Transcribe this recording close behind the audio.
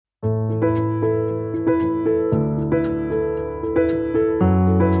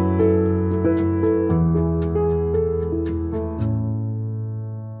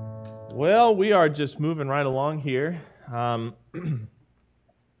we are just moving right along here. As I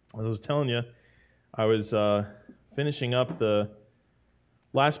was telling you, I was finishing up the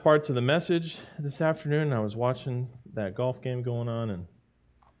last parts of the message this afternoon. I was watching that golf game going on, and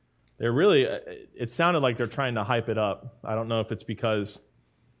it sounded like they're trying to hype it up. I don't know if it's because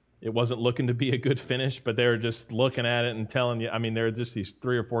it wasn't looking to be a good finish, but they were just looking at it and telling you. I mean, there were just these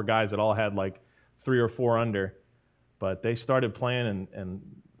 3 or 4 guys that all had like 3 or 4 under, but they started playing, and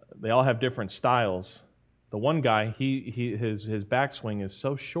they all have different styles. The one guy, his backswing is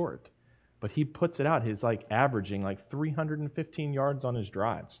so short, but he puts it out. He's like averaging like 315 yards on his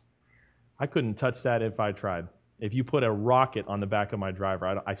drives. I couldn't touch that if I tried. If you put a rocket on the back of my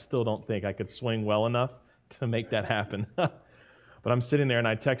driver, I still don't think I could swing well enough to make that happen. But I'm sitting there, and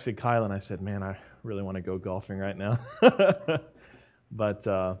I texted Kyle, and I said, man, I really want to go golfing right now. But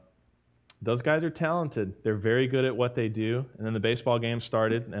those guys are talented. They're very good at what they do. And then the baseball game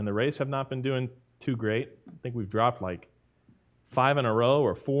started, and the Rays have not been doing too great. I think we've dropped like 5 in a row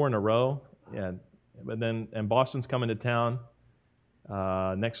or 4 in a row. Yeah, and Boston's coming to town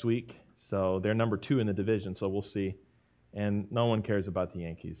next week, so they're number 2 in the division. So we'll see. And no one cares about the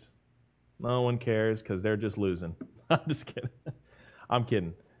Yankees. No one cares because they're just losing. I'm just kidding. I'm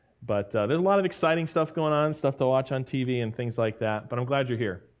kidding. But there's a lot of exciting stuff going on, stuff to watch on TV and things like that. But I'm glad you're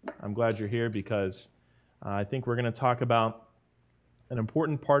here. I'm glad you're here because I think we're going to talk about an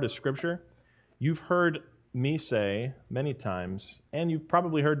important part of Scripture. You've heard me say many times, and you've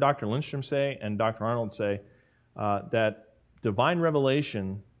probably heard Dr. Lindstrom say and Dr. Arnold say that divine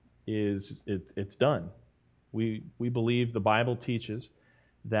revelation it's done. We believe the Bible teaches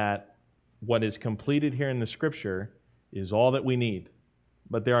that what is completed here in the Scripture is all that we need.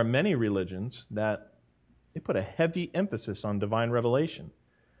 But there are many religions that they put a heavy emphasis on divine revelation.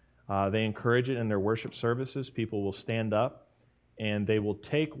 They encourage it in their worship services. People will stand up and they will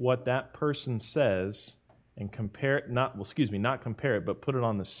take what that person says and compare it, not compare it, but put it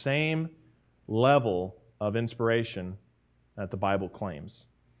on the same level of inspiration that the Bible claims.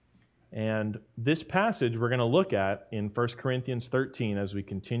 And this passage we're going to look at in 1 Corinthians 13 as we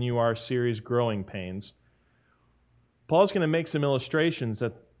continue our series, Growing Pains. Paul's going to make some illustrations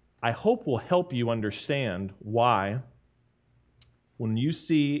that I hope will help you understand why, when you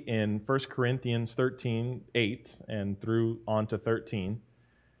see in 1 Corinthians 13, 8, and through on to 13,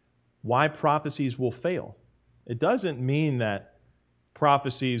 why prophecies will fail. It doesn't mean that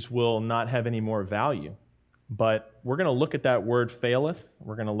prophecies will not have any more value, but we're going to look at that word faileth.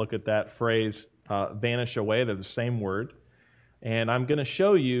 We're going to look at that phrase vanish away. They're the same word. And I'm going to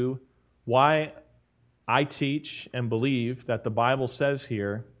show you why I teach and believe that the Bible says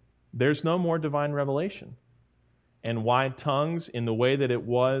here there's no more divine revelation. And why tongues, in the way that it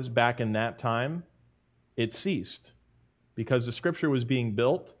was back in that time, it ceased. Because the Scripture was being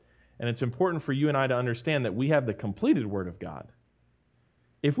built, and it's important for you and I to understand that we have the completed Word of God.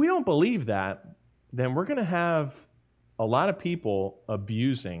 If we don't believe that, then we're going to have a lot of people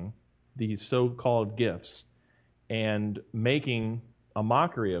abusing these so-called gifts and making a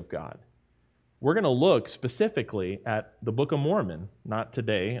mockery of God. We're going to look specifically at the Book of Mormon, not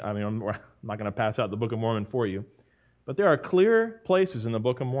today. I mean, I'm not going to pass out the Book of Mormon for you. But there are clear places in the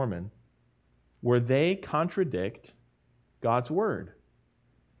Book of Mormon where they contradict God's Word.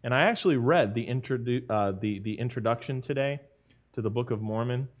 And I actually read the introduction today to the Book of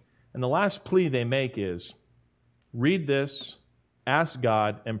Mormon. And the last plea they make is, read this, ask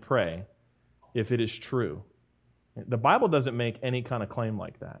God, and pray if it is true. The Bible doesn't make any kind of claim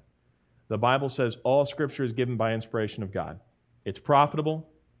like that. The Bible says all Scripture is given by inspiration of God. It's profitable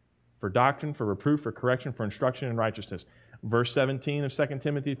for doctrine, for reproof, for correction, for instruction in righteousness. Verse 17 of 2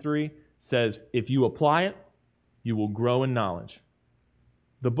 Timothy 3 says, if you apply it, you will grow in knowledge.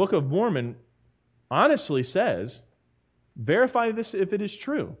 The Book of Mormon honestly says, verify this if it is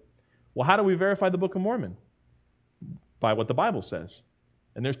true. Well, how do we verify the Book of Mormon? By what the Bible says.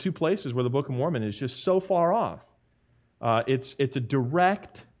 And there's 2 places where the Book of Mormon is just so far off. It's a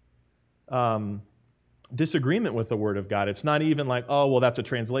direct disagreement with the Word of God. It's not even like, oh, well, that's a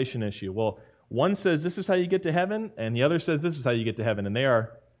translation issue. Well, one says this is how you get to heaven, and the other says this is how you get to heaven, and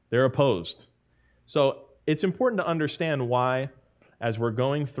they're opposed. So it's important to understand why, as we're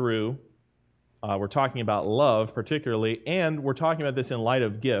going through, we're talking about love particularly, and we're talking about this in light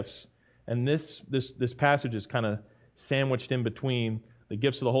of gifts. And this passage is kind of sandwiched in between the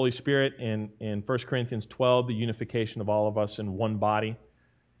gifts of the Holy Spirit in 1 Corinthians 12, the unification of all of us in one body,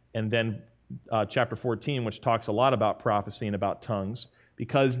 and then chapter 14, which talks a lot about prophecy and about tongues,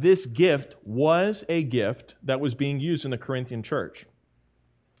 because this gift was a gift that was being used in the Corinthian church.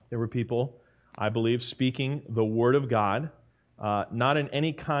 There were people, I believe, speaking the Word of God not in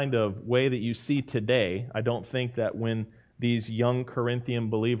any kind of way that you see today. I don't think that when these young Corinthian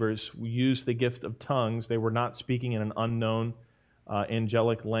believers used the gift of tongues, they were not speaking in an unknown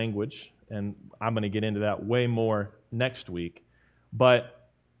angelic language, and I'm going to get into that way more next week. But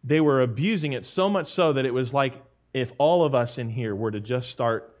they were abusing it so much so that it was like if all of us in here were to just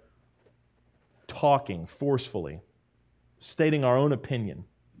start talking forcefully, stating our own opinion,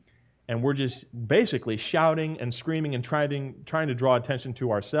 and we're just basically shouting and screaming and trying to draw attention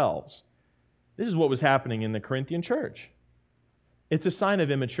to ourselves. This is what was happening in the Corinthian church. It's a sign of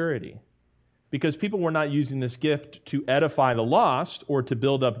immaturity, because people were not using this gift to edify the lost or to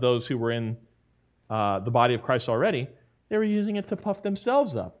build up those who were in the body of Christ already. They were using it to puff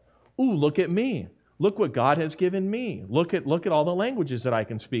themselves up. Ooh, look at me. Look what God has given me. Look at all the languages that I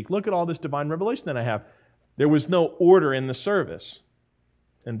can speak. Look at all this divine revelation that I have. There was no order in the service.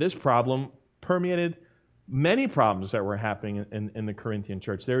 And this problem permeated many problems that were happening in the Corinthian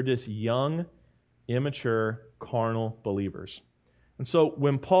church. They were just young, immature, carnal believers. And so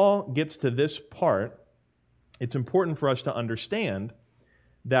when Paul gets to this part, it's important for us to understand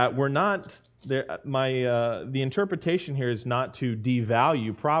that we're not there. The interpretation here is not to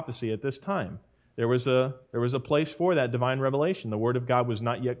devalue prophecy at this time. There was a place for that divine revelation. The Word of God was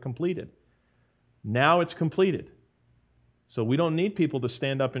not yet completed. Now it's completed. So we don't need people to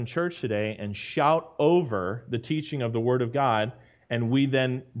stand up in church today and shout over the teaching of the Word of God, and we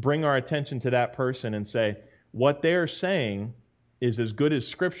then bring our attention to that person and say, what they're saying is as good as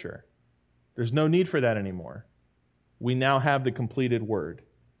Scripture. There's no need for that anymore. We now have the completed Word.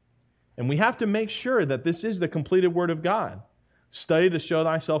 And we have to make sure that this is the completed Word of God. Study to show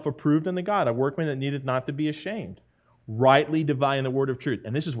thyself approved unto God, a workman that needeth not to be ashamed. Rightly dividing the word of truth.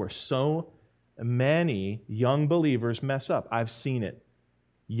 And this is where so many young believers mess up. I've seen it.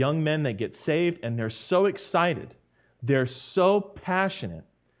 Young men that get saved and they're so excited. They're so passionate,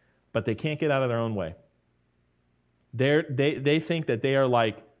 but they can't get out of their own way. They think that they are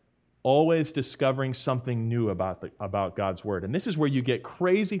like always discovering something new about God's Word. And this is where you get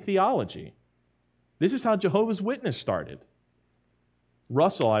crazy theology. This is how Jehovah's Witness started.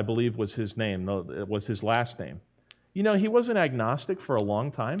 Russell, I believe, was his name. No, it was his last name. You know, he was an agnostic for a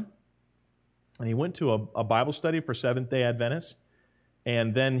long time. And he went to a Bible study for Seventh-day Adventists.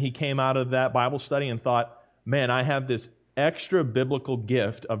 And then he came out of that Bible study and thought, man, I have this extra biblical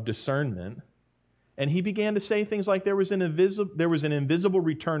gift of discernment. And he began to say things like there was an invisible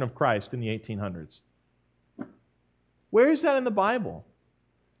return of Christ in the 1800s. Where is that in the Bible?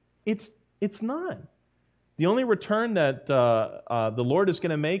 It's not. The only return that the Lord is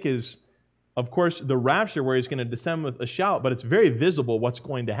going to make is, of course, the rapture, where He's going to descend with a shout, but it's very visible what's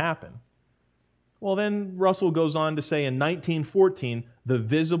going to happen. Well, then Russell goes on to say in 1914, the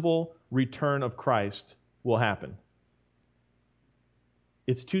visible return of Christ will happen.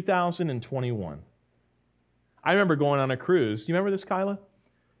 It's 2021. I remember going on a cruise. Do you remember this, Kyla?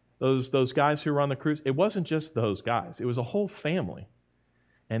 Those guys who were on the cruise? It wasn't just those guys. It was a whole family.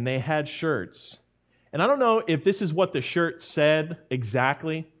 And they had shirts. And I don't know if this is what the shirt said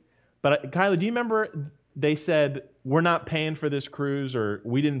exactly, but Kyla, do you remember they said, we're not paying for this cruise, or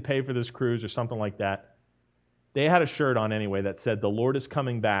we didn't pay for this cruise, or something like that? They had a shirt on anyway that said, the Lord is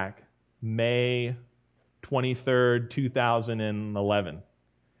coming back May 23rd, 2011.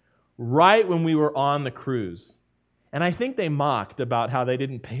 Right when we were on the cruise. And I think they mocked about how they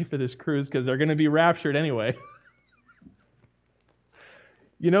didn't pay for this cruise because they're going to be raptured anyway.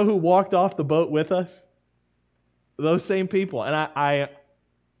 You know who walked off the boat with us? Those same people. And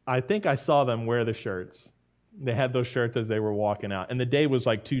I think I saw them wear the shirts. They had those shirts as they were walking out. And the day was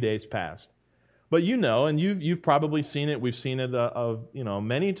like 2 days past. But you know, and you've probably seen it. We've seen it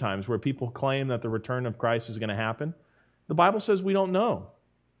many times where people claim that the return of Christ is going to happen. The Bible says we don't know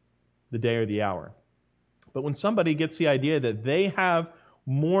the day or the hour. But when somebody gets the idea that they have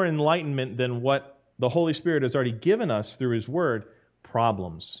more enlightenment than what the Holy Spirit has already given us through His Word,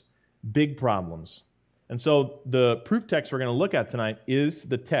 problems, big problems. And so the proof text we're going to look at tonight is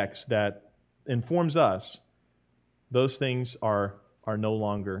the text that informs us those things are no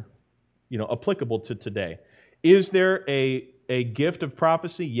longer applicable to today. Is there a gift of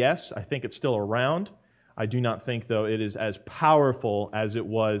prophecy? Yes, I think it's still around. I do not think, though, it is as powerful as it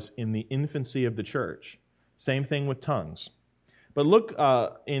was in the infancy of the church. Same thing with tongues. But look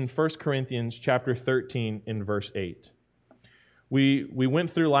in 1 Corinthians chapter 13 in verse 8. We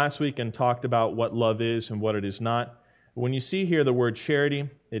went through last week and talked about what love is and what it is not. When you see here the word charity,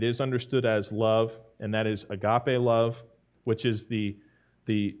 it is understood as love, and that is agape love, which is the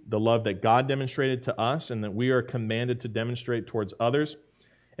love that God demonstrated to us and that we are commanded to demonstrate towards others.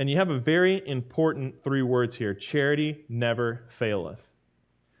 And you have a very important 3 words here: charity never faileth.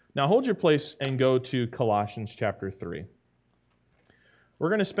 Now hold your place and go to Colossians chapter 3. We're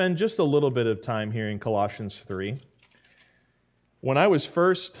going to spend just a little bit of time here in Colossians 3. When I was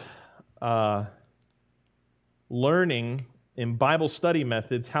first learning in Bible study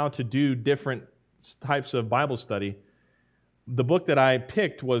methods how to do different types of Bible study, the book that I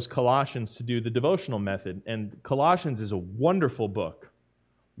picked was Colossians to do the devotional method. And Colossians is a wonderful book.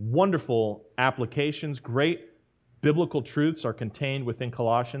 Wonderful applications, great biblical truths are contained within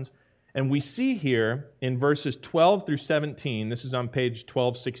Colossians. And we see here in verses 12 through 17, this is on page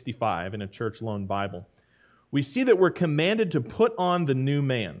 1265 in a church loan Bible, we see that we're commanded to put on the new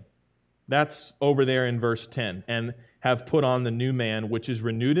man. That's over there in verse 10. And have put on the new man, which is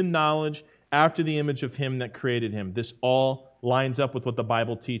renewed in knowledge after the image of him that created him. This all lines up with what the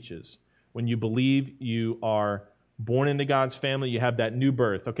Bible teaches. When you believe, you are born into God's family, you have that new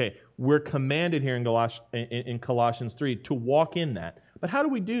birth. Okay, we're commanded here in Colossians 3 to walk in that. But how do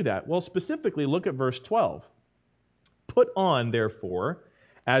we do that? Well, specifically, look at verse 12. Put on, therefore,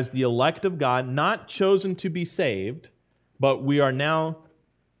 as the elect of God, not chosen to be saved, but we are now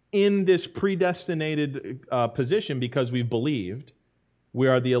in this predestinated position because we've believed. We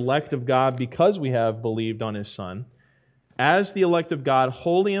are the elect of God because we have believed on His Son. As the elect of God,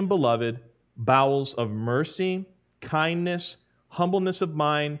 holy and beloved, bowels of mercy, kindness, humbleness of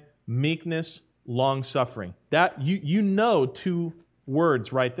mind, meekness, long-suffering. That you know 2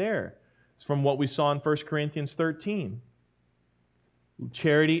 words right there. It's from what we saw in 1 Corinthians 13.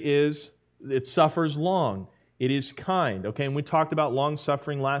 Charity it suffers long. It is kind. Okay, and we talked about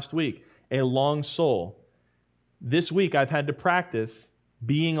long-suffering last week. A long soul. This week I've had to practice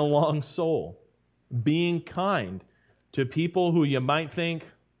being a long soul. Being kind to people who you might think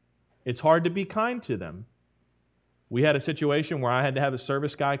it's hard to be kind to them. We had a situation where I had to have a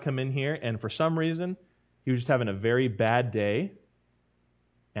service guy come in here, and for some reason, he was just having a very bad day.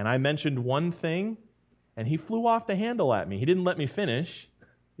 And I mentioned one thing, and he flew off the handle at me. He didn't let me finish,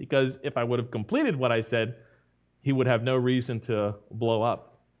 because if I would have completed what I said, he would have no reason to blow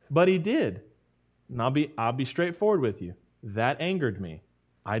up. But he did. And I'll be straightforward with you. That angered me.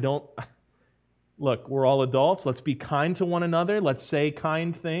 Look, we're all adults. Let's be kind to one another. Let's say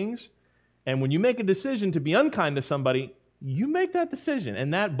kind things. And when you make a decision to be unkind to somebody, you make that decision.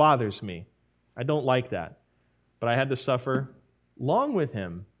 And that bothers me. I don't like that. But I had to suffer long with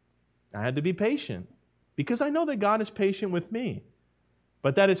him. I had to be patient because I know that God is patient with me.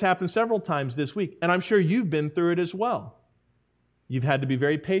 But that has happened several times this week, and I'm sure you've been through it as well. You've had to be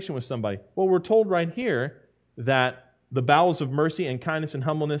very patient with somebody. Well, we're told right here that the bowels of mercy and kindness and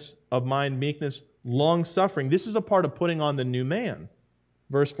humbleness of mind, meekness, long-suffering, this is a part of putting on the new man.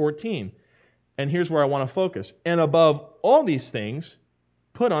 Verse 14. And here's where I want to focus. And above all these things,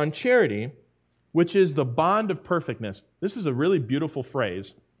 put on charity, which is the bond of perfectness. This is a really beautiful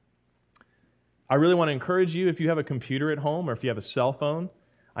phrase. I really want to encourage you, if you have a computer at home or if you have a cell phone.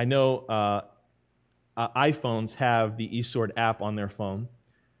 I know iPhones have the eSword app on their phone.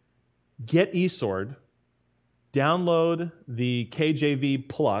 Get eSword, download the KJV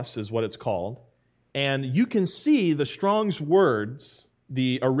Plus is what it's called, and you can see the Strong's words,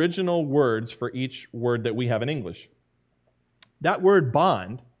 the original words for each word that we have in English. That word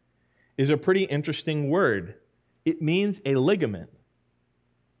bond is a pretty interesting word. It means a ligament,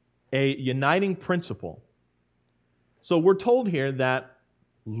 a uniting principle. So we're told here that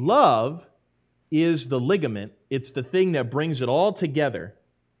love is the ligament. It's the thing that brings it all together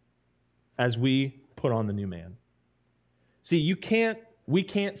as we put on the new man. See, we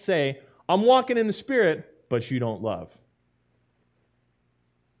can't say, I'm walking in the Spirit, but you don't love.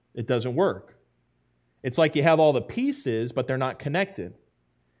 It doesn't work. It's like you have all the pieces, but they're not connected.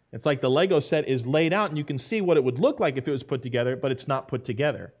 It's like the Lego set is laid out, and you can see what it would look like if it was put together, but it's not put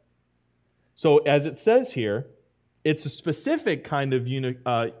together. So as it says here, it's a specific kind of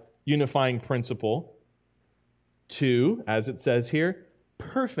unifying principle to, as it says here,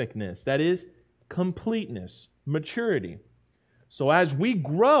 perfectness. That is, completeness, maturity. So as we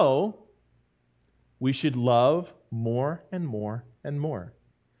grow, we should love more and more and more.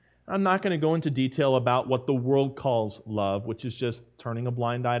 I'm not going to go into detail about what the world calls love, which is just turning a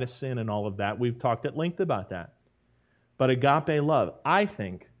blind eye to sin and all of that. We've talked at length about that. But agape love, I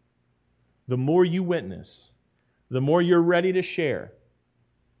think, the more you witness, the more you're ready to share,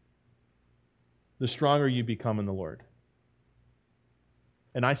 the stronger you become in the Lord.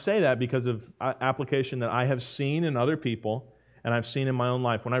 And I say that because of application that I have seen in other people and I've seen in my own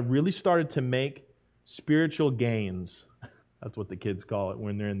life. When I really started to make spiritual gains, that's what the kids call it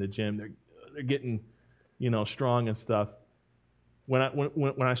when they're in the gym, they're getting, strong and stuff.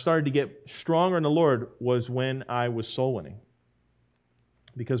 when I started to get stronger in the Lord was when I was soul winning.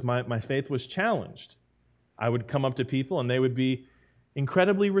 Because my faith was challenged. I would come up to people and they would be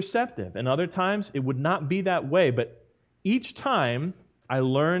incredibly receptive. And other times it would not be that way. But each time I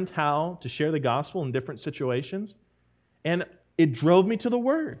learned how to share the gospel in different situations, and it drove me to the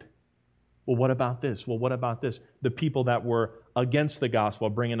Word. Well, what about this? Well, what about this? The people that were against the gospel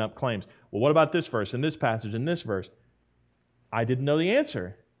bringing up claims. Well, what about this verse and this passage and this verse? I didn't know the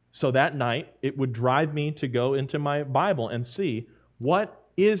answer. So that night, it would drive me to go into my Bible and see what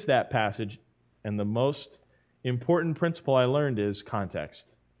is that passage. And the most important principle I learned is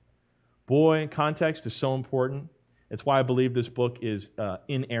context. Boy, context is so important. It's why I believe this book is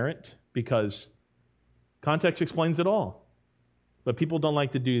inerrant, because context explains it all. But people don't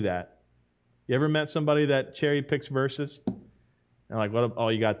like to do that. You ever met somebody that cherry picks verses? And like, what? Oh,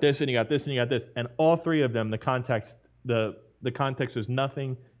 you got this, and you got this, and you got this. And all three of them, the context is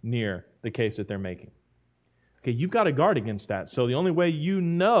nothing near the case that they're making. Okay, you've got to guard against that. So the only way you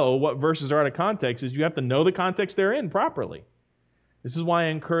know what verses are out of context is you have to know the context they're in properly. This is why I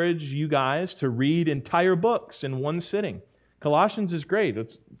encourage you guys to read entire books in one sitting. Colossians is great.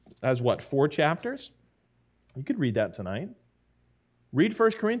 It has 4 chapters? You could read that tonight. Read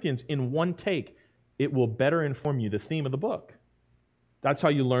 1 Corinthians in one take. It will better inform you the theme of the book. That's how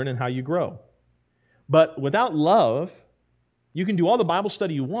you learn and how you grow. But without love, you can do all the Bible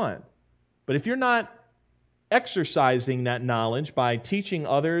study you want. But if you're not exercising that knowledge by teaching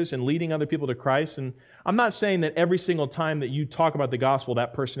others and leading other people to Christ, and I'm not saying that every single time that you talk about the gospel,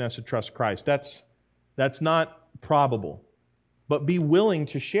 that person has to trust Christ. That's not probable. But be willing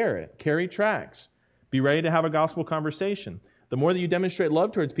to share it. Carry tracts. Be ready to have a gospel conversation. The more that you demonstrate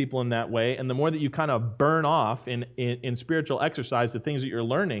love towards people in that way, and the more that you kind of burn off in spiritual exercise the things that you're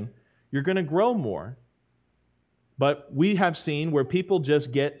learning, you're going to grow more. But we have seen where people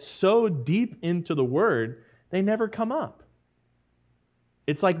just get so deep into the Word, they never come up.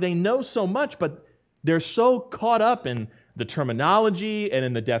 It's like they know so much, but they're so caught up in the terminology and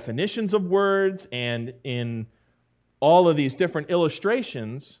in the definitions of words and in all of these different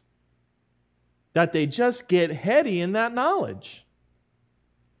illustrations that they just get heady in that knowledge.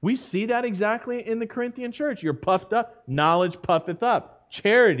 We see that exactly in the Corinthian church. You're puffed up. Knowledge puffeth up.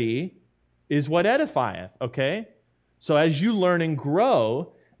 Charity is what edifieth, okay? So as you learn and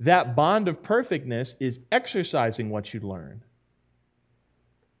grow, that bond of perfectness is exercising what you learn.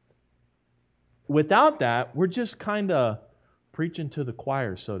 Without that, we're just kind of preaching to the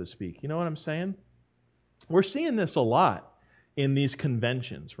choir, so to speak. You know what I'm saying? We're seeing this a lot in these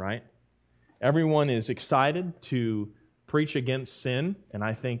conventions, right? Everyone is excited to preach against sin, and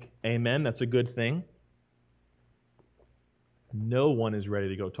I think, amen, that's a good thing. No one is ready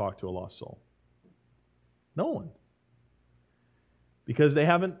to go talk to a lost soul. No one. Because they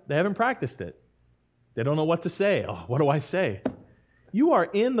haven't practiced it. They don't know what to say. Oh, what do I say? You are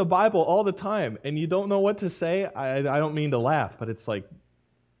in the Bible all the time, and you don't know what to say. I don't mean to laugh, but it's like,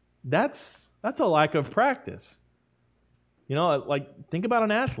 that's a lack of practice. You know, like, think about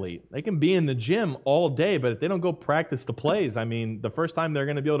an athlete. They can be in the gym all day, but if they don't go practice the plays, I mean, the first time they're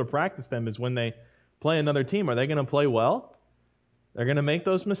going to be able to practice them is when they play another team. Are they going to play well? They're going to make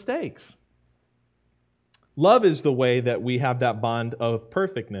those mistakes. Love is the way that we have that bond of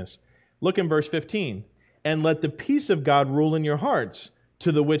perfectness. Look in verse 15. And let the peace of God rule in your hearts,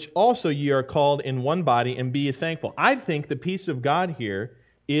 to the which also ye are called in one body, and be ye thankful. I think the peace of God here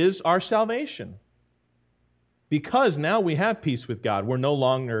is our salvation. Because now we have peace with God. We're no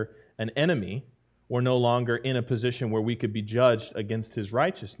longer an enemy. We're no longer in a position where we could be judged against His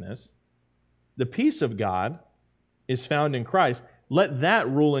righteousness. The peace of God is found in Christ. Let that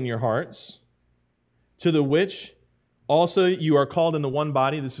rule in your hearts, to the which also you are called in the one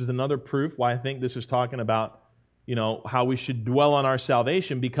body. This is another proof why I think this is talking about, how we should dwell on our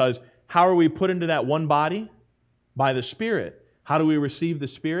salvation, because how are we put into that one body? By the Spirit. How do we receive the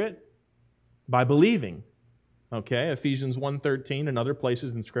Spirit? By believing. Okay, Ephesians 1:13 and other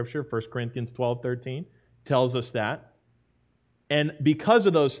places in Scripture, 1 Corinthians 12:13 tells us that. And because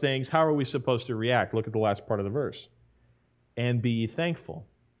of those things, how are we supposed to react? Look at the last part of the verse. And be ye thankful.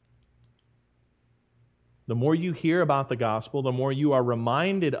 The more you hear about the gospel, the more you are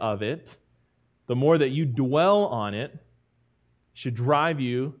reminded of it, the more that you dwell on it, should drive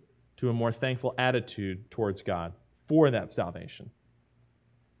you to a more thankful attitude towards God for that salvation.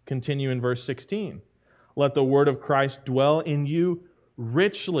 Continue in verse 16. Let the word of Christ dwell in you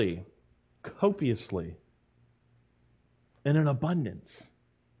richly, copiously, and in abundance.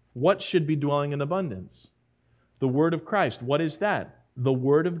 What should be dwelling in abundance? The word of Christ. What is that? The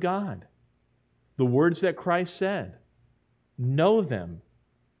word of God. The words that Christ said. know them,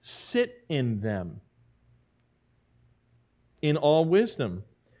 sit in them, in all wisdom,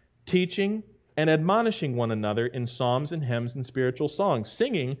 teaching and admonishing one another in psalms and hymns and spiritual songs,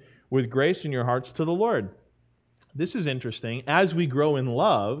 singing with grace in your hearts to the Lord. This is interesting. As we grow in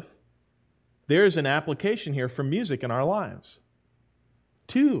love, there's an application here for music in our lives.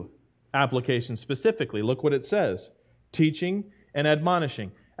 2 applications specifically. Look what it says. Teaching and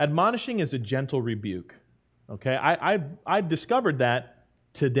admonishing. Admonishing is a gentle rebuke. Okay, I discovered that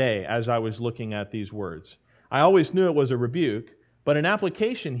today as I was looking at these words. I always knew it was a rebuke, but an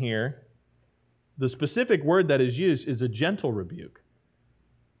application here, the specific word that is used is a gentle rebuke.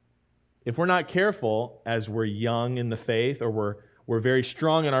 If we're not careful, as we're young in the faith, or we're very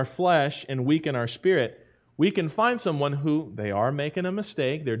strong in our flesh and weak in our spirit, we can find someone who they are making a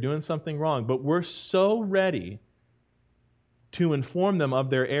mistake, they're doing something wrong, but we're so ready to inform them of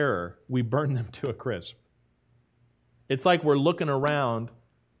their error, we burn them to a crisp. It's like we're looking around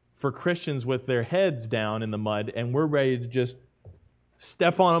for Christians with their heads down in the mud, and we're ready to just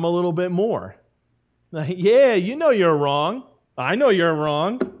step on them a little bit more. Like, yeah, you know you're wrong. I know you're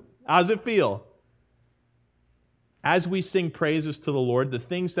wrong. How's it feel? As we sing praises to the Lord, the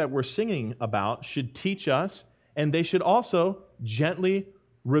things that we're singing about should teach us, and they should also gently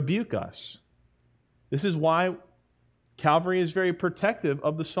rebuke us. This is why Calvary is very protective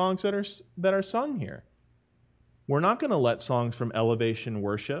of the songs that are sung here. We're not going to let songs from Elevation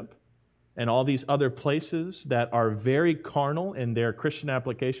Worship and all these other places that are very carnal in their Christian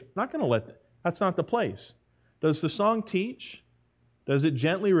application, not going to let that. That's not the place. Does the song teach? Does it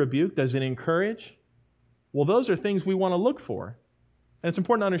gently rebuke? Does it encourage? Well, those are things we want to look for. And it's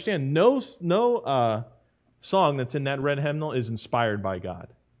important to understand, no song that's in that red hymnal is inspired by God.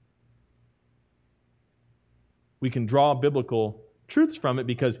 We can draw biblical truths from it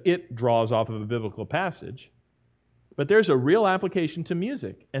because it draws off of a biblical passage. But there's a real application to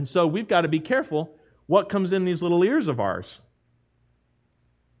music. And so we've got to be careful what comes in these little ears of ours.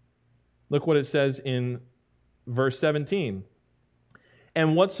 Look what it says in verse 17.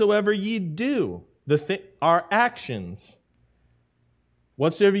 And whatsoever ye do, our actions,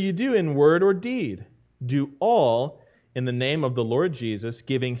 whatsoever you do in word or deed, do all in the name of the Lord Jesus,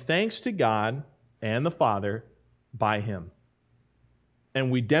 giving thanks to God and the Father by Him.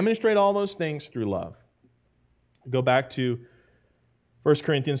 And we demonstrate all those things through love. Go back to 1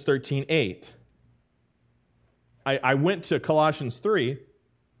 Corinthians 13:8. I went to Colossians 3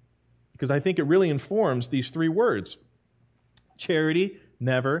 because I think it really informs these 3 words. Charity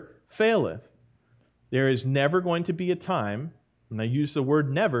never faileth. There is never going to be a time, and I use the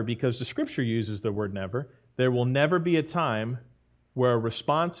word never because the Scripture uses the word never, there will never be a time where a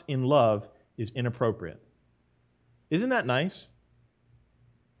response in love is inappropriate. Isn't that nice?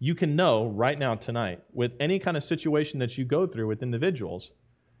 You can know right now tonight, with any kind of situation that you go through with individuals,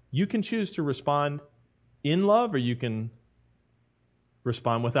 you can choose to respond in love or you can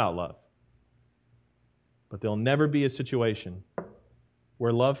respond without love. But there'll never be a situation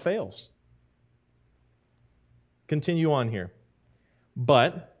where love fails. Continue on here.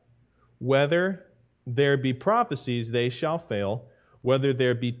 But whether there be prophecies, they shall fail. Whether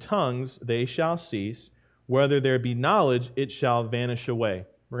there be tongues, they shall cease. Whether there be knowledge, it shall vanish away.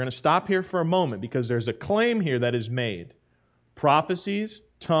 We're going to stop here for a moment because there's a claim here that is made. Prophecies,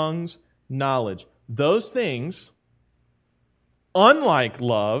 tongues, knowledge. Those things, unlike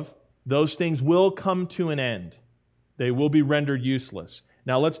love, those things will come to an end. They will be rendered useless.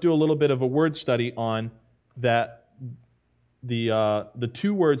 Now let's do a little bit of a word study on that. The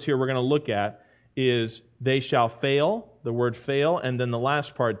 2 words here we're going to look at is they shall fail, the word fail, and then the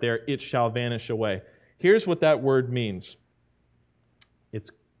last part there, it shall vanish away. Here's what that word means.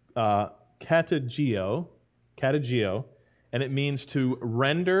 It's katagio, and it means to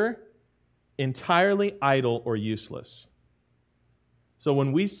render entirely idle or useless. So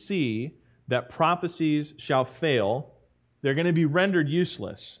when we see that prophecies shall fail, they're going to be rendered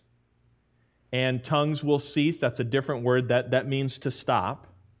useless. And tongues will cease. That's a different word. That means to stop.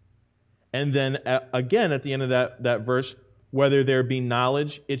 And then again at the end of that verse, whether there be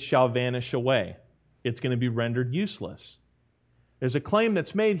knowledge, it shall vanish away. It's going to be rendered useless. There's a claim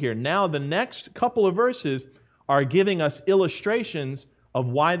that's made here. Now the next couple of verses are giving us illustrations of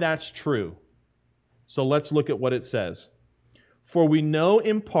why that's true. So let's look at what it says. For we know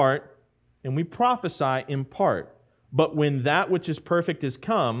in part, and we prophesy in part. But when that which is perfect is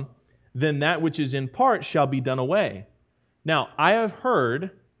come, then that which is in part shall be done away. Now, I have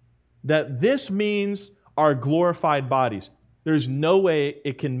heard that this means our glorified bodies. There's no way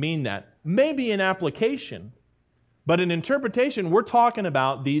it can mean that. Maybe in application, but in interpretation, we're talking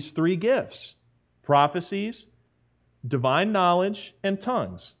about these 3 gifts. Prophecies, divine knowledge and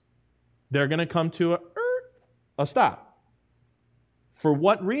tongues. They're going to come to a stop. For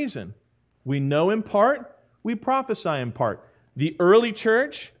what reason? We know in part, we prophesy in part. The early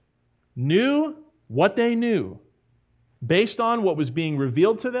church knew what they knew based on what was being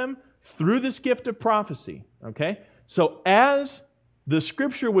revealed to them through this gift of prophecy. Okay? So as the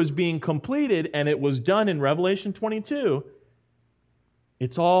scripture was being completed and it was done in Revelation 22,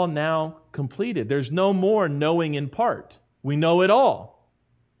 it's all now completed. There's no more knowing in part. We know it all.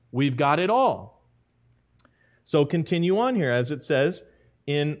 We've got it all. So continue on here as it says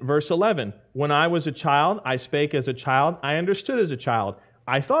in verse 11. When I was a child, I spake as a child. I understood as a child.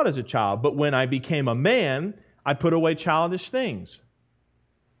 I thought as a child. But when I became a man, I put away childish things.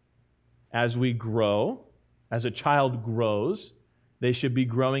 As we grow, as a child grows, they should be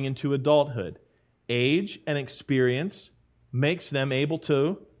growing into adulthood. Age and experience makes them able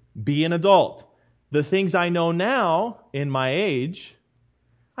to be an adult. The things I know now in my age,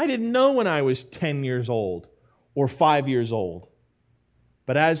 I didn't know when I was 10 years old or 5 years old.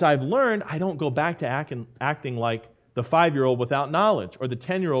 But as I've learned, I don't go back to acting like the 5-year-old without knowledge or the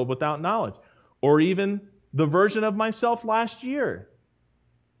 10-year-old without knowledge or even the version of myself last year.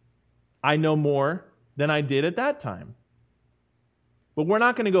 I know more than I did at that time. But we're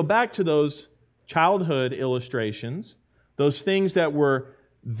not going to go back to those childhood illustrations, those things that were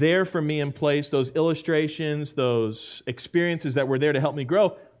there for me in place, those illustrations, those experiences that were there to help me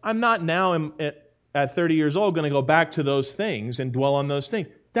grow. I'm not now at 30 years old going to go back to those things and dwell on those things.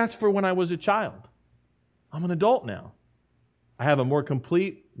 That's for when I was a child. I'm an adult now. I have a more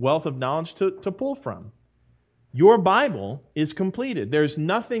complete wealth of knowledge to pull from. Your Bible is completed. There's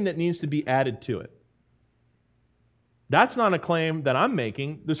nothing that needs to be added to it. That's not a claim that I'm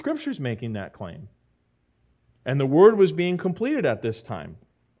making. The Scripture's making that claim. And the Word was being completed at this time.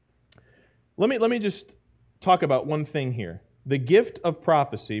 Let me just talk about one thing here. The gift of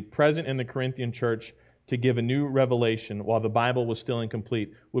prophecy present in the Corinthian church to give a new revelation while the Bible was still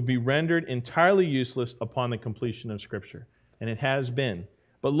incomplete would be rendered entirely useless upon the completion of Scripture. And it has been.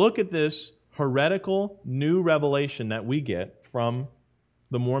 But look at this heretical new revelation that we get from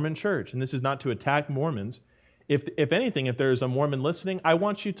the Mormon church. And this is not to attack Mormons. If anything, if there is a Mormon listening, I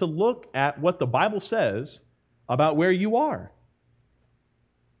want you to look at what the Bible says about where you are.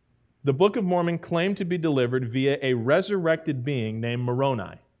 The Book of Mormon claimed to be delivered via a resurrected being named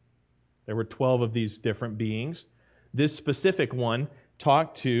Moroni. There were 12 of these different beings. This specific one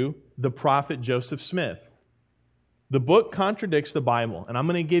talked to the prophet Joseph Smith. The book contradicts the Bible, and I'm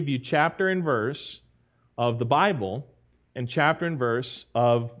going to give you chapter and verse of the Bible and chapter and verse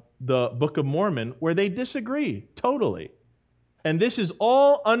of the Book of Mormon where they disagree totally. And this is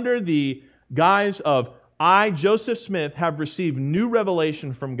all under the guise of, I, Joseph Smith, have received new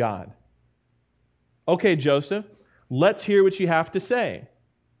revelation from God. Okay, Joseph, let's hear what you have to say.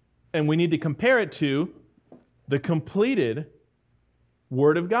 And we need to compare it to the completed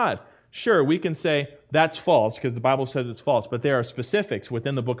Word of God. Sure, we can say that's false because the Bible says it's false, but there are specifics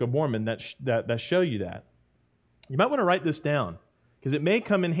within the Book of Mormon that show you that. You might want to write this down because it may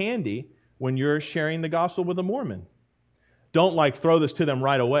come in handy when you're sharing the gospel with a Mormon. Don't throw this to them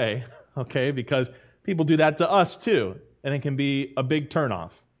right away, okay, because people do that to us too, and it can be a big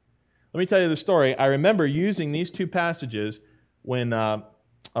turnoff. Let me tell you the story. I remember using these two passages when a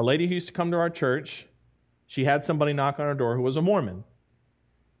lady who used to come to our church, she had somebody knock on her door who was a Mormon.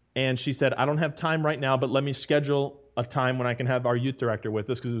 And she said, I don't have time right now, but let me schedule a time when I can have our youth director with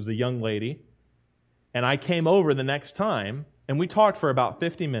us, because it was a young lady. And I came over the next time, and we talked for about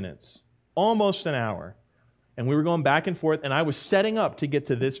 50 minutes, almost an hour. And we were going back and forth, and I was setting up to get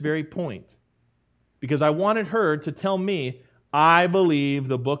to this very point, because I wanted her to tell me, I believe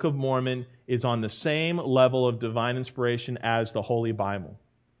the Book of Mormon is on the same level of divine inspiration as the Holy Bible.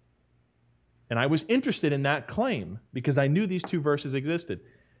 And I was interested in that claim, because I knew these two verses existed.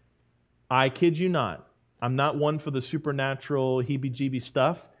 I kid you not. I'm not one for the supernatural heebie-jeebie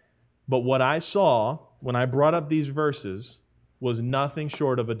stuff, but what I saw when I brought up these verses was nothing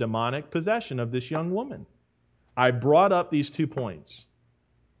short of a demonic possession of this young woman. I brought up these 2 points.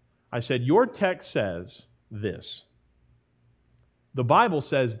 I said, your text says this. The Bible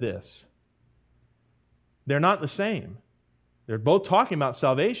says this. They're not the same. They're both talking about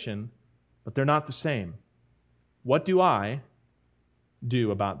salvation, but they're not the same. What do I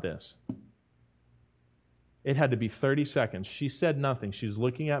do about this? It had to be 30 seconds. She said nothing. She was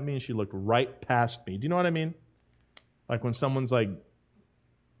looking at me and she looked right past me. Do you know what I mean? Like when someone's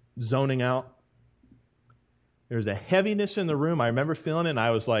zoning out. There's a heaviness in the room. I remember feeling it and I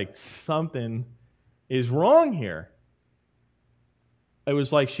was like, something is wrong here. It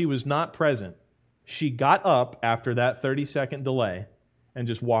was like she was not present. She got up after that 30-second delay and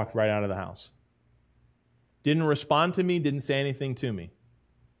just walked right out of the house. Didn't respond to me, didn't say anything to me.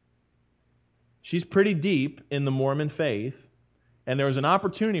 She's pretty deep in the Mormon faith, and there was an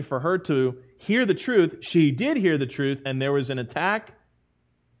opportunity for her to hear the truth. She did hear the truth, and there was an attack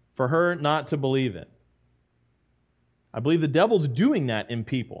for her not to believe it. I believe the devil's doing that in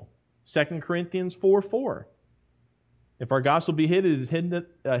people. 2 Corinthians 4:4. If our gospel be hid, it is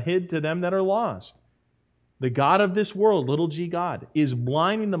hid to them that are lost. The God of this world, little g God, is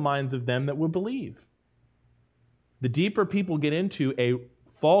blinding the minds of them that will believe. The deeper people get into a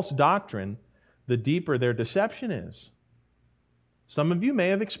false doctrine, the deeper their deception is. Some of you may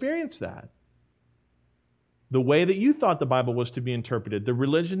have experienced that. The way that you thought the Bible was to be interpreted, the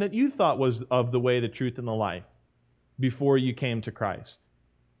religion that you thought was of the way, the truth, and the life before you came to Christ.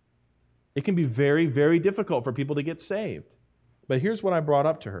 It can be very, very difficult for people to get saved. But here's what I brought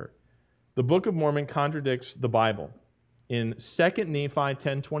up to her. The Book of Mormon contradicts the Bible. In 2 Nephi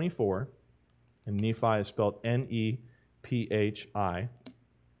 10:24, and Nephi is spelled N-E-P-H-I,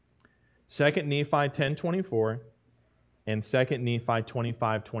 2 Nephi 10:24, and 2 Nephi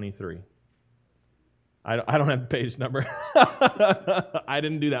 25:23. I don't have the page number. I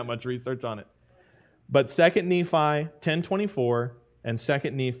didn't do that much research on it. But 2 Nephi 10:24 and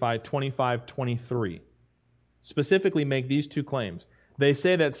 2 Nephi 25:23 specifically make these two claims. They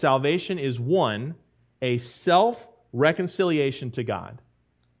say that salvation is one, a self-reconciliation to God.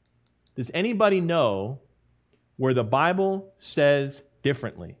 Does anybody know where the Bible says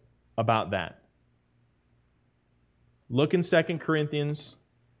differently about that? Look in 2 Corinthians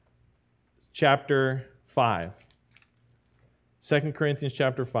chapter 5. 2 Corinthians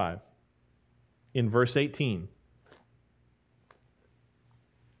chapter 5. In verse 18.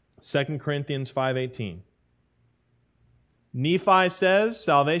 2 Corinthians 5:18. Nephi says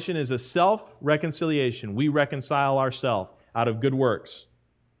salvation is a self-reconciliation. We reconcile ourselves out of good works.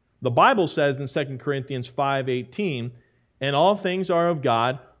 The Bible says in 2 Corinthians 5:18, and all things are of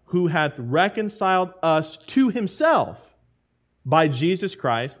God, who hath reconciled us to himself by Jesus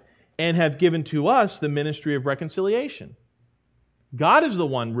Christ, and hath given to us the ministry of reconciliation. God is the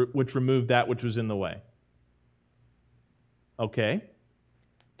one which removed that which was in the way. Okay.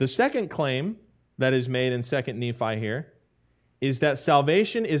 The second claim that is made in 2 Nephi here is that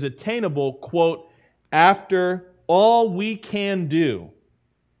salvation is attainable, quote, after all we can do.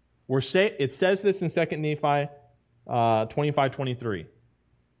 It says this in 2 Nephi 25:23.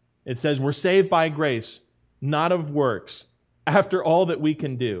 It says, we're saved by grace, not of works, after all that we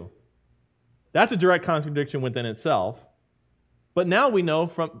can do. That's a direct contradiction within itself. But now we know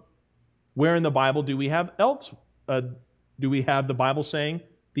from where in the Bible do we have the Bible saying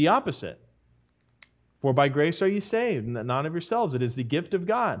the opposite? For by grace are ye saved, not of yourselves. It is the gift of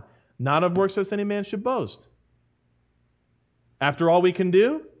God, not of works lest any man should boast. After all we can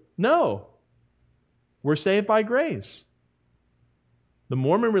do? No. We're saved by grace. The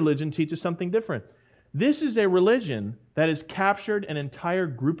Mormon religion teaches something different. This is a religion that has captured an entire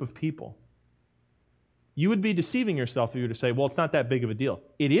group of people. You would be deceiving yourself if you were to say, well, it's not that big of a deal.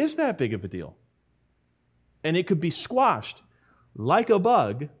 It is that big of a deal. And it could be squashed like a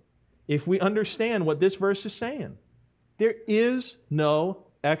bug if we understand what this verse is saying. There is no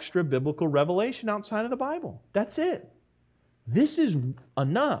extra biblical revelation outside of the Bible. That's it. This is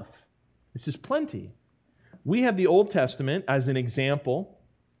enough. This is plenty. We have the Old Testament as an example,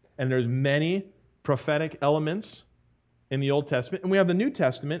 and there's many prophetic elements in the Old Testament, and we have the New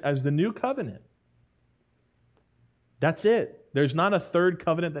Testament as the new covenant. That's it. There's not a third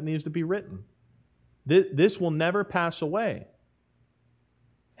covenant that needs to be written. This will never pass away.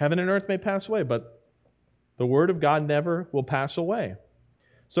 Heaven and earth may pass away, but the Word of God never will pass away.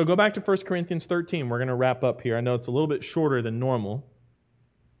 So go back to 1 Corinthians 13. We're going to wrap up here. I know it's a little bit shorter than normal,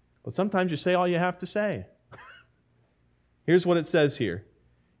 but sometimes you say all you have to say. Here's what it says here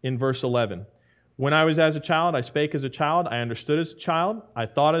in verse 11. When I was as a child, I spake as a child, I understood as a child, I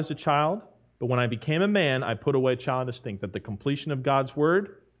thought as a child, but when I became a man, I put away childish things. At the completion of God's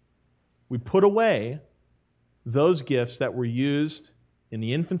Word, we put away those gifts that were used in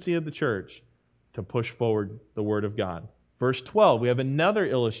the infancy of the church to push forward the Word of God. Verse 12, we have another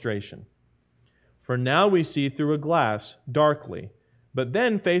illustration. For now we see through a glass darkly, but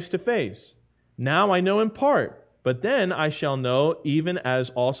then face to face. Now I know in part, but then I shall know even as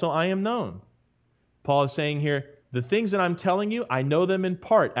also I am known. Paul is saying here, the things that I'm telling you, I know them in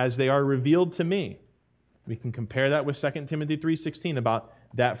part as they are revealed to me. We can compare that with 2 Timothy 3:16 about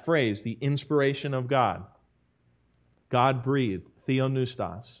that phrase, the inspiration of God. God breathed,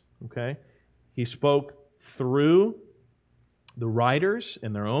 theopneustos, okay? He spoke through the writers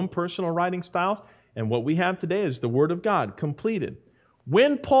in their own personal writing styles, and what we have today is the Word of God completed.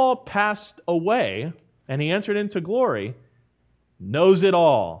 When Paul passed away and he entered into glory, knows it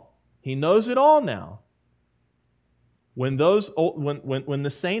all. He knows it all now. When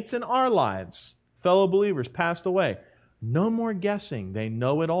the saints in our lives, fellow believers, passed away, no more guessing. They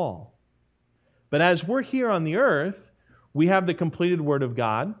know it all. But as we're here on the earth, we have the completed Word of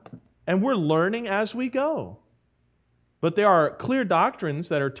God, and we're learning as we go. But there are clear doctrines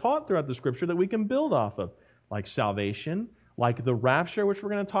that are taught throughout the Scripture that we can build off of, like salvation, like the rapture, which we're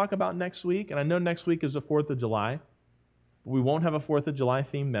going to talk about next week. And I know next week is the 4th of July. We won't have a 4th of July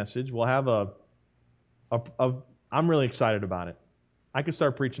themed message. We'll have I'm really excited about it. I could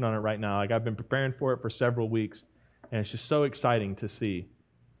start preaching on it right now. Like, I've been preparing for it for several weeks, and it's just so exciting to see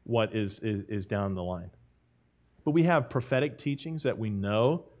what is down the line. But we have prophetic teachings that we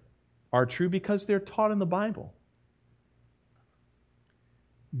know are true because they're taught in the Bible.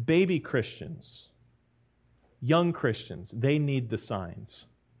 Baby Christians, young Christians, they need the signs.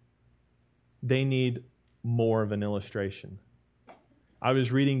 They need more of an illustration. I was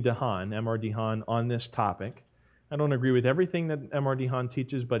reading DeHaan, M.R. DeHaan, on this topic. I don't agree with everything that M.R. DeHaan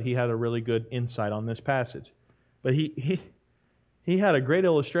teaches, but he had a really good insight on this passage. But he had a great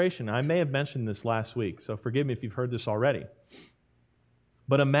illustration. I may have mentioned this last week, so forgive me if you've heard this already.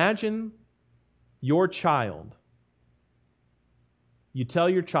 But imagine your child. You tell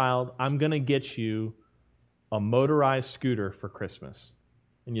your child, I'm going to get you a motorized scooter for Christmas.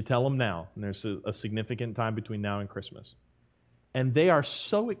 And you tell them now, and there's a significant time between now and Christmas. And they are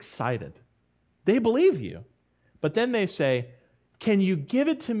so excited. They believe you. But then they say, can you give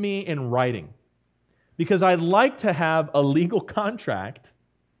it to me in writing? Because I'd like to have a legal contract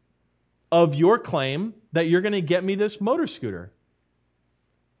of your claim that you're going to get me this motor scooter.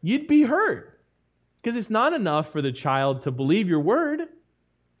 You'd be hurt. Because it's not enough for the child to believe your word.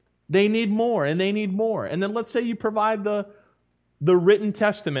 They need more, and they need more. And then let's say you provide the written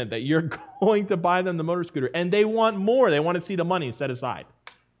testament that you're going to buy them the motor scooter, and they want more. They want to see the money set aside.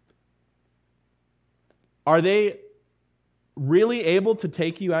 Are they really able to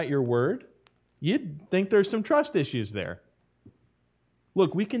take you at your word? You'd think there's some trust issues there.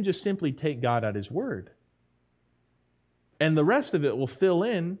 Look, we can just simply take God at His word. And the rest of it will fill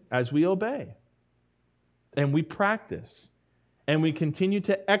in as we obey. And we practice. And we continue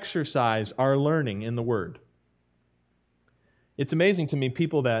to exercise our learning in the Word. It's amazing to me,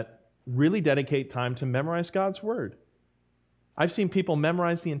 people that really dedicate time to memorize God's Word. I've seen people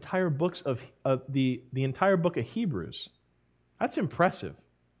memorize the entire books of the entire book of Hebrews. That's impressive.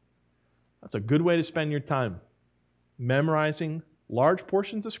 That's a good way to spend your time. Memorizing large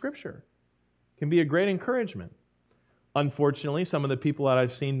portions of Scripture can be a great encouragement. Unfortunately, some of the people that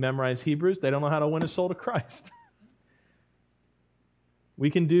I've seen memorize Hebrews, they don't know how to win a soul to Christ. We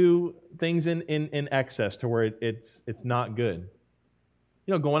can do things in excess to where it's not good.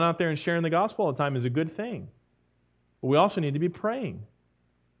 You know, going out there and sharing the gospel all the time is a good thing. But we also need to be praying.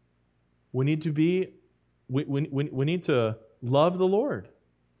 We need to love the Lord.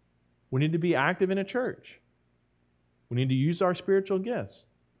 We need to be active in a church. We need to use our spiritual gifts.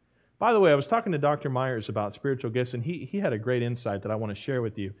 By the way, I was talking to Dr. Myers about spiritual gifts, and he had a great insight that I want to share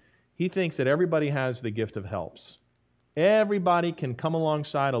with you. He thinks that everybody has the gift of helps. Everybody can come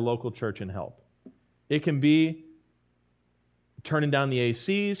alongside a local church and help. It can be turning down the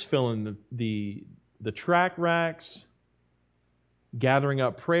ACs, filling the track racks, gathering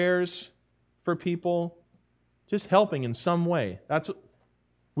up prayers for people, just helping in some way.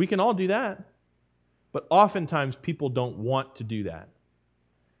 We can all do that. But oftentimes people don't want to do that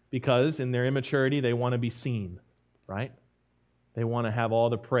because in their immaturity they want to be seen, right? They want to have all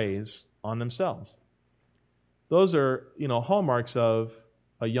the praise on themselves. Those are, hallmarks of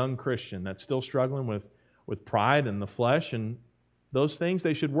a young Christian that's still struggling with pride and the flesh, and those things,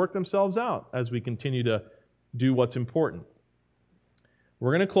 they should work themselves out as we continue to do what's important.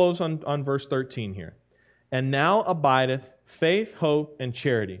 We're going to close on verse 13 here. And now abideth faith, hope, and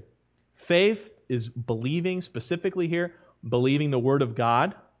charity. Faith is believing, specifically here, believing the Word of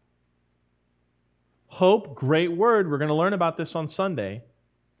God. Hope, great word. We're going to learn about this on Sunday.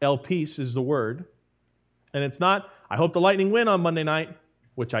 El Peace is the word. And it's not, I hope the Lightning win on Monday night,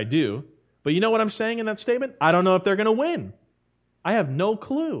 which I do. But you know what I'm saying in that statement? I don't know if they're going to win. I have no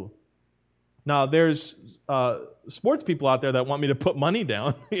clue. Now, there's sports people out there that want me to put money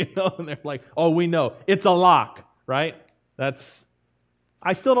down, and they're like, oh, we know. It's a lock, right?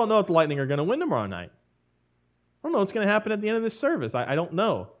 I still don't know if the Lightning are going to win tomorrow night. I don't know what's going to happen at the end of this service. I don't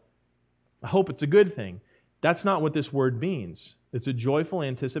know. I hope it's a good thing. That's not what this word means. It's a joyful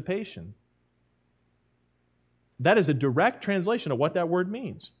anticipation. That is a direct translation of what that word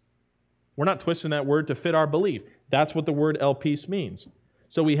means. We're not twisting that word to fit our belief. That's what the word elpis means.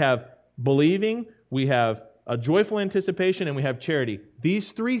 So we have believing, we have a joyful anticipation, and we have charity.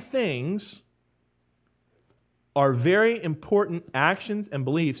 These three things are very important actions and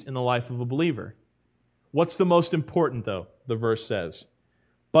beliefs in the life of a believer. What's the most important, though? The verse says.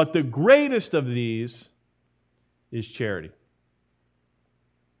 But the greatest of these is charity.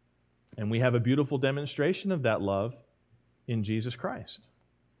 And we have a beautiful demonstration of that love in Jesus Christ.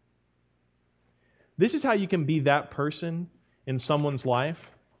 This is how you can be that person in someone's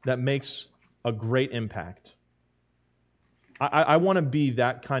life that makes a great impact. I want to be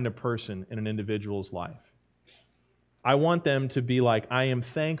that kind of person in an individual's life. I want them to be like, I am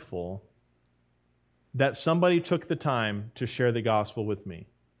thankful that somebody took the time to share the gospel with me.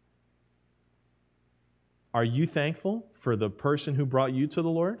 Are you thankful for the person who brought you to the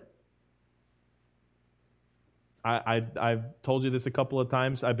Lord? I've told you this a couple of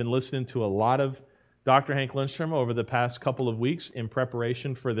times. I've been listening to a lot of Dr. Hank Lindstrom over the past couple of weeks in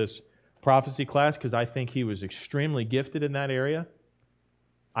preparation for this prophecy class because I think he was extremely gifted in that area.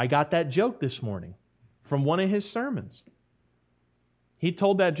 I got that joke this morning from one of his sermons. He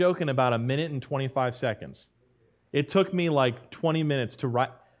told that joke in about 1 minute and 25 seconds. It took me like 20 minutes to write.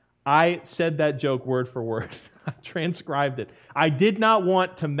 I said that joke word for word. I transcribed it. I did not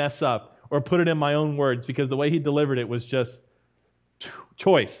want to mess up or put it in my own words because the way he delivered it was just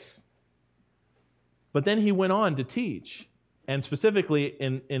choice. But then he went on to teach. And specifically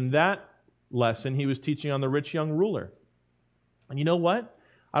in that lesson, he was teaching on the rich young ruler. And you know what?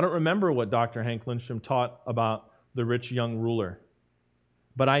 I don't remember what Dr. Hank Lindstrom taught about the rich young ruler.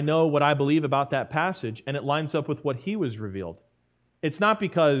 But I know what I believe about that passage, and it lines up with what he was revealed. It's not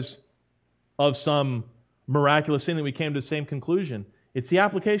because of some miraculous thing that we came to the same conclusion. It's the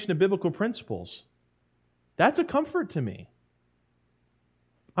application of biblical principles. That's a comfort to me.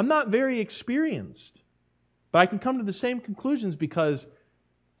 I'm not very experienced, but I can come to the same conclusions because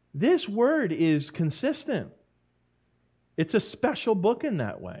this word is consistent. It's a special book in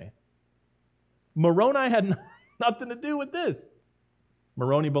that way. Moroni had nothing to do with this.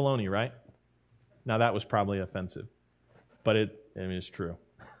 Moroni baloney, right? Now that was probably offensive, but it's true.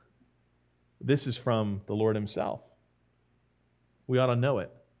 This is from the Lord Himself. We ought to know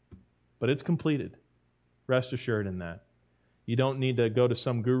it, but it's completed. Rest assured in that. You don't need to go to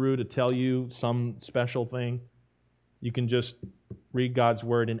some guru to tell you some special thing. You can just read God's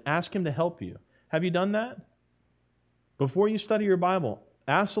Word and ask Him to help you. Have you done that? Before you study your Bible,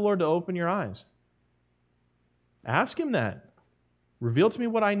 ask the Lord to open your eyes. Ask Him that. Reveal to me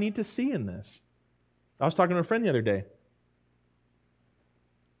what I need to see in this. I was talking to a friend the other day.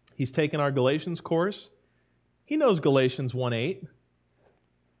 He's taken our Galatians course. He knows Galatians 1:8.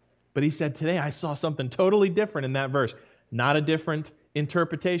 But he said, today I saw something totally different in that verse. Not a different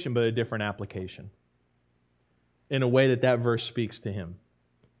interpretation, but a different application. In a way that verse speaks to him.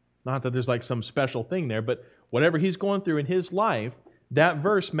 Not that there's like some special thing there, but whatever he's going through in his life, that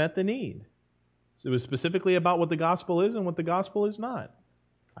verse met the need. So it was specifically about what the gospel is and what the gospel is not.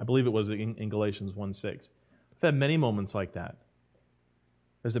 I believe it was in Galatians 1:6. I've had many moments like that.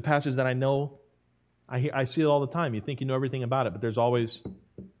 There's a passage that I know, I see it all the time. You think you know everything about it, but there's always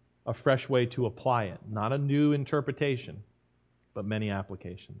a fresh way to apply it. Not a new interpretation, but many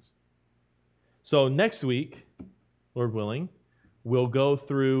applications. So next week, Lord willing, we'll go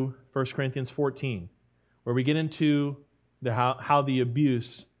through 1 Corinthians 14, where we get into how the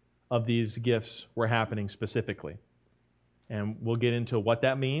abuse of these gifts were happening specifically. And we'll get into what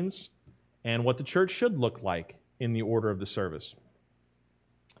that means and what the church should look like in the order of the service.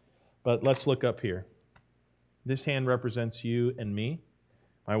 But let's look up here. This hand represents you and me.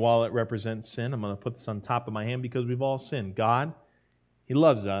 My wallet represents sin. I'm going to put this on top of my hand because we've all sinned. God, He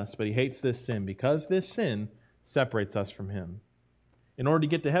loves us, but He hates this sin because this sin separates us from Him. In order to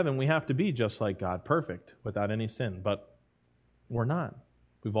get to heaven, we have to be just like God, perfect, without any sin. But we're not.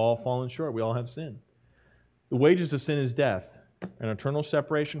 We've all fallen short. We all have sin. The wages of sin is death, an eternal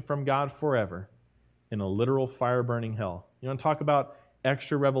separation from God forever in a literal fire-burning hell. You want to talk about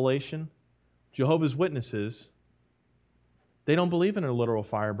extra revelation? Jehovah's Witnesses, they don't believe in a literal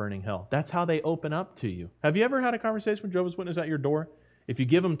fire-burning hell. That's how they open up to you. Have you ever had a conversation with Jehovah's Witness at your door? If you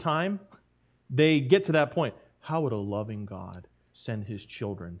give them time, they get to that point. How would a loving God send His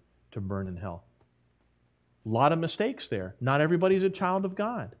children to burn in hell? A lot of mistakes there. Not everybody's a child of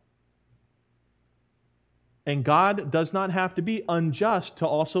God. And God does not have to be unjust to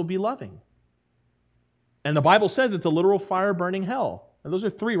also be loving. And the Bible says it's a literal fire-burning hell. And those are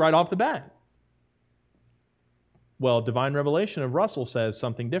 3 right off the bat. Well, divine revelation of Russell says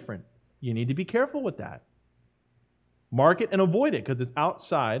something different. You need to be careful with that. Mark it and avoid it because it's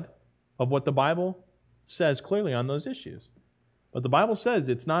outside of what the Bible says clearly on those issues. But the Bible says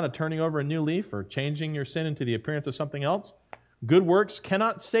it's not a turning over a new leaf or changing your sin into the appearance of something else. Good works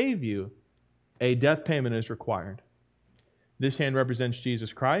cannot save you. A death payment is required. This hand represents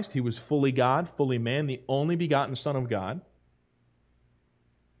Jesus Christ. He was fully God, fully man, the only begotten Son of God.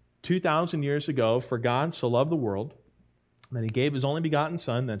 2,000 years ago, for God so loved the world that He gave His only begotten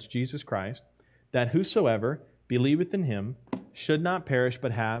Son, that's Jesus Christ, that whosoever believeth in Him should not perish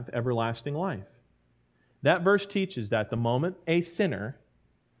but have everlasting life. That verse teaches that the moment a sinner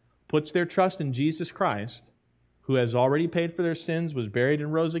puts their trust in Jesus Christ, who has already paid for their sins, was buried,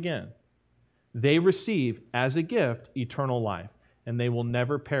 and rose again, they receive as a gift eternal life, and they will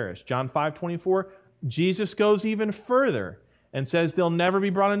never perish. John 5:24, Jesus goes even further and says they'll never be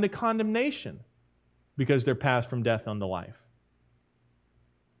brought into condemnation because they're passed from death unto life.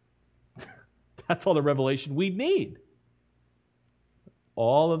 That's all the revelation we need.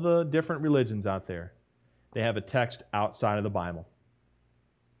 All of the different religions out there, they have a text outside of the Bible.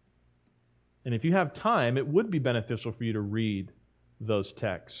 And if you have time, it would be beneficial for you to read those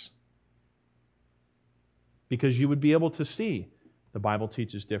texts, because you would be able to see the Bible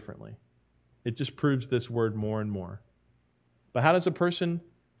teaches differently. It just proves this word more and more. But how does a person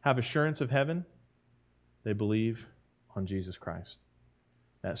have assurance of heaven? They believe on Jesus Christ.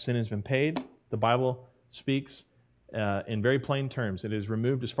 That sin has been paid. The Bible speaks in very plain terms. It is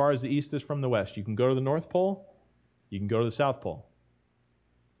removed as far as the east is from the west. You can go to the North Pole. You can go to the South Pole.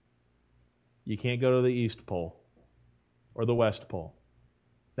 You can't go to the East Pole or the West Pole.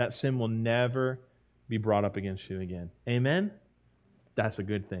 That sin will never be brought up against you again. Amen? That's a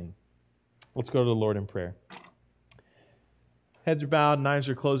good thing. Let's go to the Lord in prayer. Heads are bowed and eyes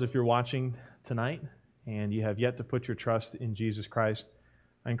are closed if you're watching tonight and you have yet to put your trust in Jesus Christ.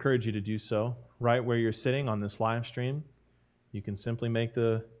 I encourage you to do so. Right where you're sitting on this live stream, you can simply make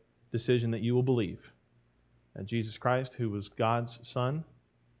the decision that you will believe that Jesus Christ, who was God's Son,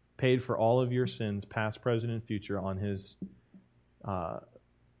 paid for all of your sins, past, present, and future,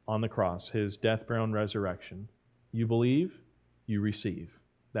 on the cross, His death, burial, and resurrection. You believe, you receive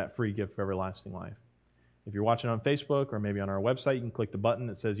that free gift of everlasting life. If you're watching on Facebook or maybe on our website, you can click the button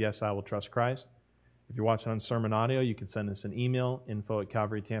that says, "Yes, I will trust Christ." If you're watching on sermon audio, you can send us an email,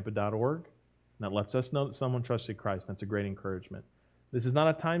 info@calvarytampa.org. That lets us know that someone trusted Christ. That's a great encouragement. This is not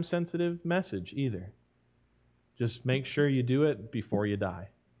a time-sensitive message either. Just make sure you do it before you die.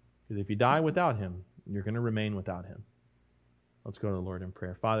 Because if you die without Him, you're going to remain without Him. Let's go to the Lord in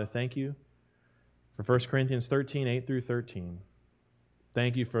prayer. Father, thank you for 1 Corinthians 13, 8 through 13.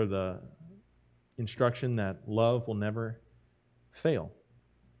 Thank you for the instruction that love will never fail.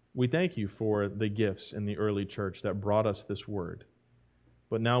 We thank you for the gifts in the early church that brought us this word.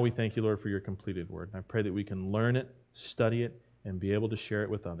 But now we thank you, Lord, for your completed word. And I pray that we can learn it, study it, and be able to share it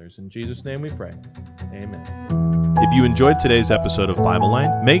with others. In Jesus' name we pray. Amen. If you enjoyed today's episode of Bible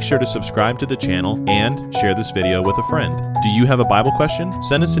Line, make sure to subscribe to the channel and share this video with a friend. Do you have a Bible question?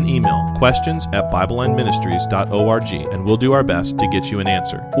 Send us an email, questions@BibleLineMinistries.org, and we'll do our best to get you an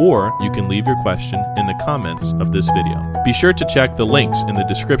answer. Or you can leave your question in the comments of this video. Be sure to check the links in the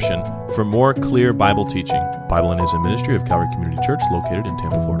description for more clear Bible teaching. Bible Line is a ministry of Calvary Community Church located in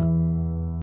Tampa, Florida.